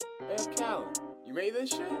Hey, Cal, you made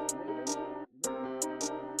this shit?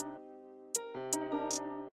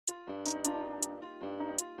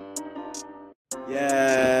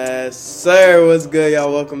 Yes, sir. What's good,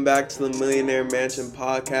 y'all? Welcome back to the Millionaire Mansion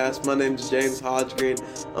podcast. My name is James Hodggreen.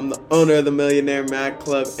 I'm the owner of the Millionaire Mac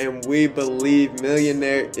Club, and we believe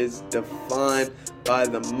millionaire is defined by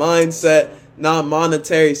the mindset, not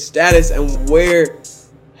monetary status, and we're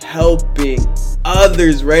helping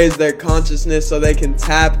others raise their consciousness so they can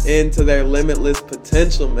tap into their limitless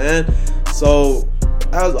potential, man. So,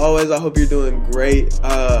 as always, I hope you're doing great.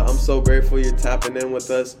 I'm so grateful you're tapping in with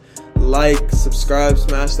us. Like, subscribe,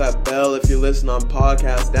 smash that bell if you listen on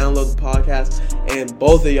podcasts, download the podcast, and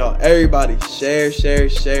both of y'all, everybody, share,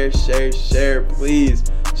 please.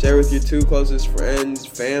 Share with your 2 closest friends,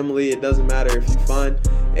 family. It doesn't matter. If you find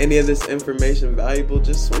any of this information valuable,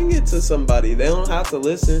 just swing it to somebody. They don't have to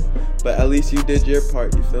listen, but at least you did your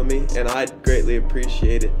part, you feel me? And I greatly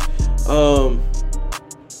appreciate it.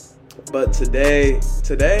 But today,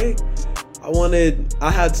 I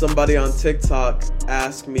had somebody on TikTok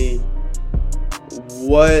ask me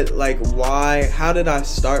how did I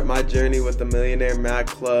start my journey with the Millionaire Mac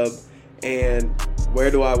Club and where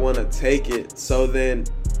do I want to take it? So then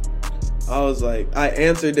I was like, I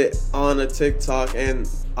answered it on a TikTok, and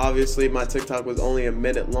obviously my TikTok was only a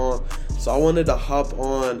minute long. So I wanted to hop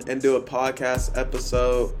on and do a podcast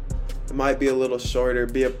episode. It might be a little shorter,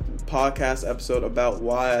 be a podcast episode about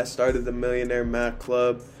why I started the Millionaire Mac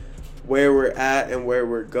Club, where we're at and where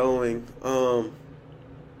we're going.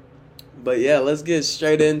 But yeah, let's get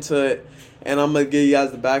straight into it, and I'm gonna give you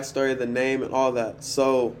guys the backstory, the name, and all that.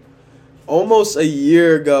 So almost a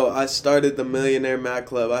year ago, I started the Millionaire Mac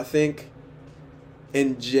Club. I think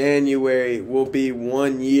in January will be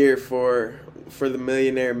 1 year for the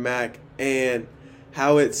Millionaire Mac. And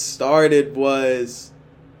how it started was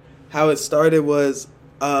me and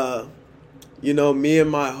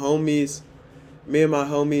my homies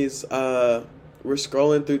were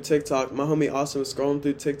scrolling through TikTok. My homie Austin was scrolling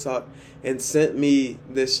through TikTok and sent me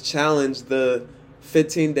this challenge, the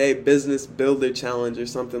 15-day business builder challenge or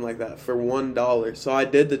something like that, for $1. So I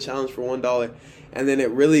did the challenge for $1, and then it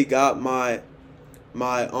really got my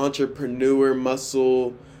entrepreneur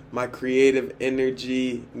muscle, my creative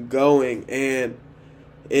energy going, and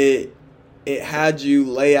it had you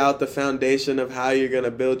lay out the foundation of how you're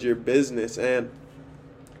gonna build your business. And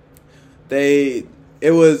it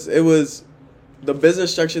was the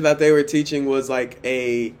business structure that they were teaching was like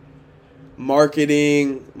a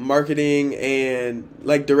marketing and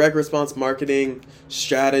like direct response marketing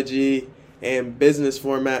strategy and business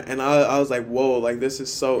format. And I was like, whoa, like this is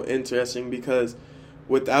so interesting, because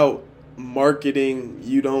without marketing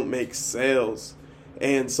you don't make sales.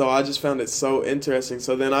 And so I just found it so interesting.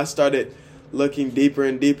 So then I started looking deeper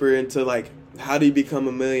and deeper into like, how do you become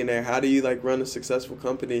a millionaire? How do you like run a successful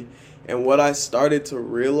company? And what I started to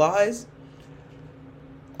realize,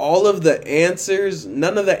 none of the answers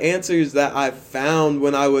that I found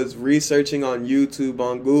when I was researching on YouTube,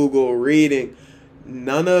 on Google, reading,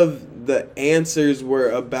 none of the answers were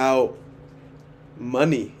about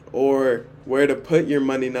money or where to put your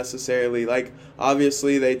money necessarily. Like,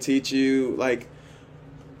 obviously they teach you like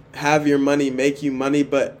have your money make you money,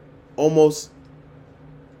 but almost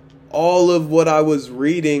all of what I was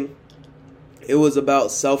reading, it was about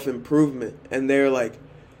self-improvement. And they're like,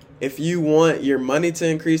 if you want your money to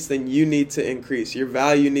increase, then you need to increase. Your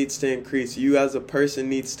value needs to increase. You as a person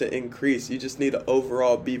needs to increase. You just need to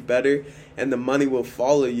overall be better, and the money will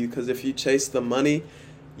follow you, because if you chase the money,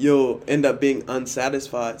 you'll end up being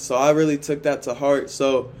unsatisfied. So I really took that to heart.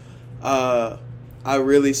 So I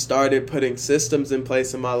really started putting systems in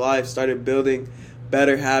place in my life, started building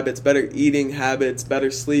better habits, better eating habits,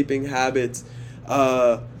 better sleeping habits.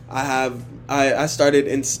 I started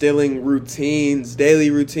instilling routines, daily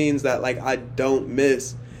routines that like I don't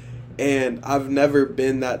miss. And I've never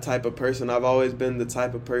been that type of person. I've always been the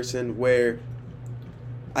type of person where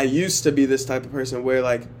I used to be this type of person where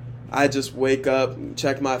like I just wake up,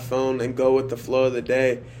 check my phone, and go with the flow of the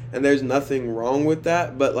day. And there's nothing wrong with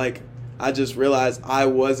that, but like I just realized I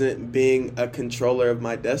wasn't being a controller of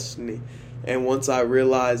my destiny. And once I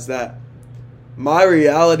realized that my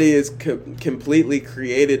reality is completely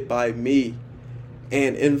created by me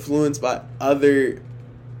and influenced by other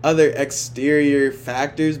exterior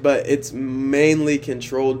factors, but it's mainly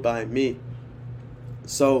controlled by me.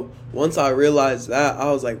 So once I realized that, I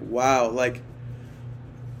was like, wow, like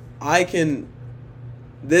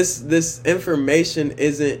this information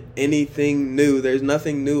isn't anything new. There's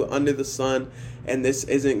nothing new under the sun, and this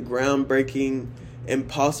isn't groundbreaking,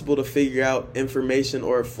 impossible to figure out information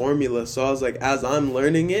or a formula. So I was like, as I'm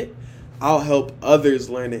learning it, I'll help others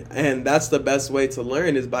learn it. And that's the best way to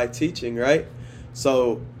learn, is by teaching, right?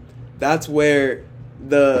 So that's where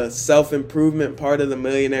the self-improvement part of the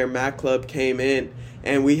Millionaire Mac Club came in.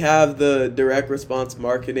 And we have the direct response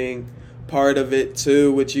marketing part of it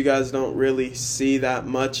too, which you guys don't really see that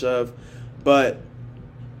much of. But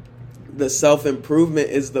the self-improvement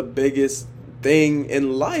is the biggest thing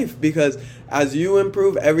in life, because as you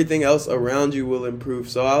improve, everything else around you will improve.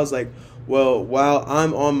 So I was like, well, while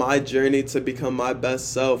I'm on my journey to become my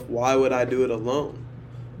best self, why would I do it alone?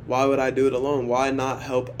 Why would I do it alone? Why not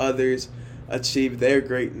help others achieve their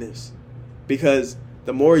greatness? Because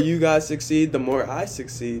the more you guys succeed, the more I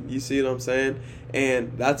succeed. You see what I'm saying?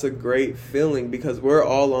 And that's a great feeling, because we're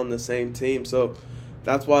all on the same team. So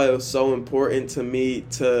that's why it was so important to me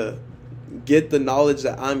to get the knowledge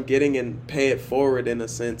that I'm getting and pay it forward, in a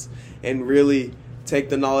sense, and really take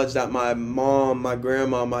the knowledge that my mom, my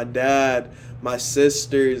grandma, my dad, my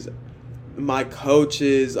sisters, my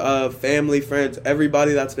coaches, family, friends,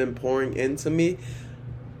 everybody that's been pouring into me,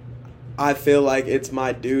 I feel like it's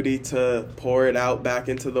my duty to pour it out back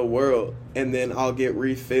into the world, and then I'll get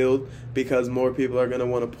refilled because more people are going to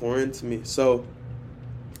want to pour into me. So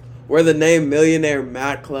where the name Millionaire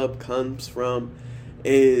Mac Club comes from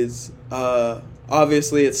is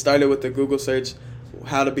obviously it started with the Google search,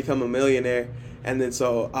 how to become a millionaire. And then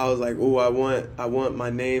so I was like, oh, I want my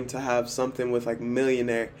name to have something with like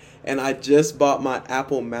millionaire. And I just bought my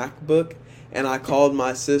Apple MacBook, and I called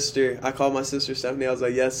my sister Stephanie. I was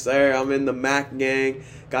like, yes, sir, I'm in the Mac gang.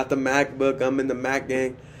 Got the MacBook, I'm in the Mac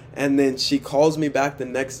gang. And then she calls me back the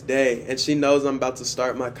next day, and she knows I'm about to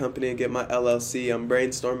start my company and get my LLC. I'm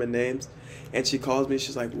brainstorming names. And she calls me,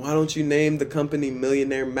 she's like, why don't you name the company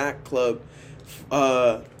Millionaire Mac Club?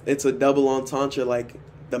 It's a double entendre, like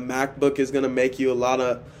the MacBook is gonna make you a lot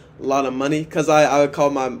of money, because I call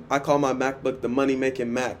my MacBook the money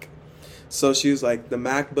making Mac. So she was like, the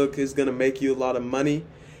MacBook is gonna make you a lot of money,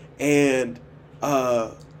 and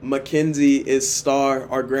Mackenzie is Star,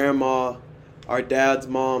 our grandma, our dad's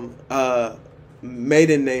mom,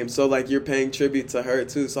 maiden name. So like you're paying tribute to her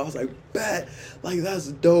too. So I was like, bet, like that's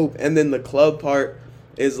dope. And then the club part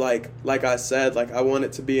is like I said, like I want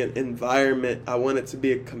it to be an environment. I want it to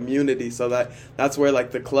be a community. So that's where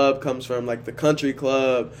like the club comes from, like the country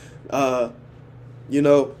club.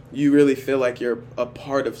 You really feel like you're a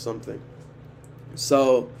part of something.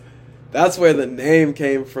 So that's where the name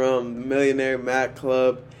came from, the Millionaire Mac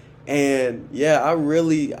Club. And yeah, I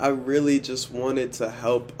really just wanted to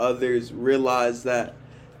help others realize that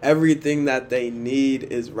everything that they need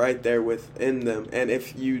is right there within them. And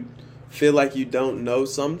if you feel like you don't know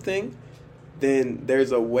something, then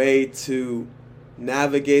there's a way to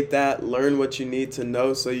navigate that, learn what you need to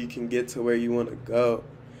know so you can get to where you want to go.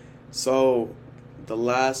 So the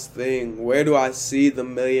last thing, where do I see the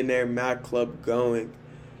Millionaire Mac Club going?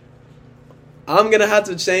 I'm going to have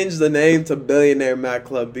to change the name to Billionaire Mac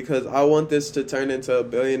Club, because I want this to turn into a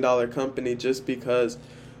 $1 billion company, just because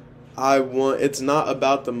it's not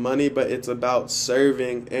about the money, but it's about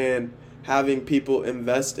serving and having people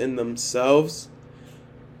invest in themselves.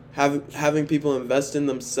 Having people invest in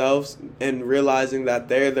themselves and realizing that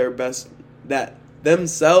that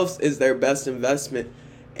themselves is their best investment.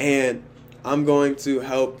 And I'm going to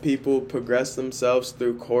help people progress themselves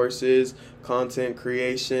through courses, content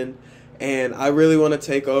creation. And I really want to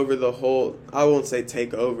take over I won't say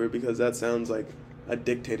take over because that sounds like a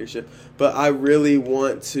dictatorship, but I really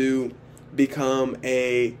want to become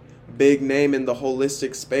a big name in the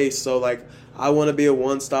holistic space. So like I want to be a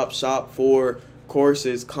one-stop shop for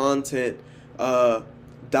courses, content,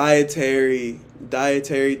 dietary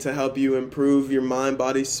to help you improve your mind,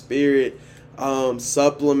 body, spirit,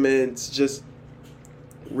 supplements, just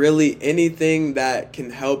really anything that can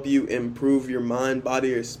help you improve your mind,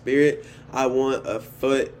 body, or spirit. I want a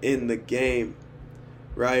foot in the game,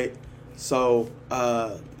 right? So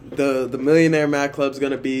the Millionaire Mac Club is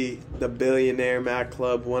going to be the Billionaire Mac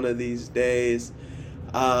Club one of these days.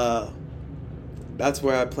 That's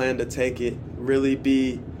where I plan to take it. Really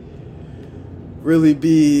be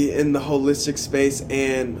in the holistic space,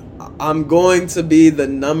 and I'm going to be the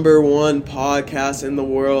 #1 podcast in the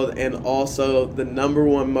world and also the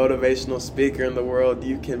 #1 motivational speaker in the world.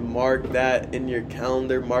 You can mark that in your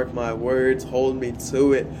calendar, mark my words, hold me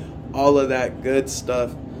to it, all of that good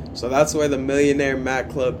stuff. So that's where the Millionaire Mac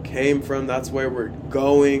Club came from. That's where we're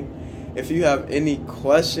going. If you have any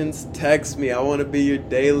questions, text me. I want to be your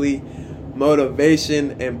daily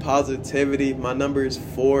motivation and positivity. My number is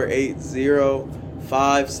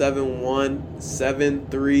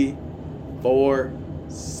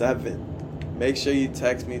 480-571-7347. Make sure you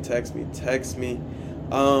text me.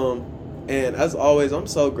 And as always, I'm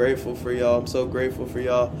so grateful for y'all. I'm so grateful for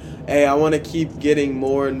y'all. Hey, I want to keep getting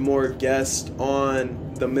more and more guests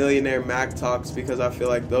on the Millionaire Mac Talks because I feel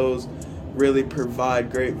like those really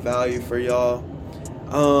provide great value for y'all.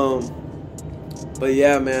 But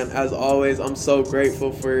yeah, man, as always, I'm so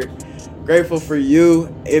grateful for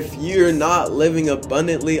you. If you're not living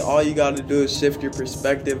abundantly, all you got to do is shift your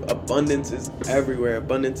perspective. Abundance is everywhere.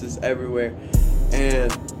 Abundance is everywhere.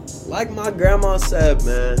 And like my grandma said,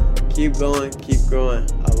 man, keep going, keep growing.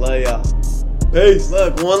 I love y'all. Peace.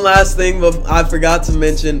 Look, one last thing I forgot to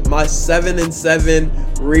mention. My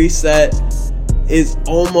 7-in-7 reset is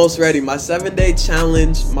almost ready. My 7-day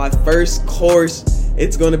challenge, my first course,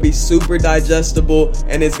 it's going to be super digestible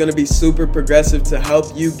and it's going to be super progressive to help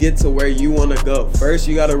you get to where you want to go. First,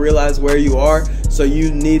 you got to realize where you are, so you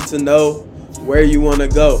need to know where you want to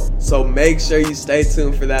go. So make sure you stay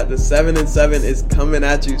tuned for that. The 7-in-7 is coming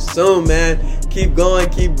at you soon, man. Keep going,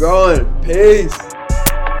 keep growing. Peace.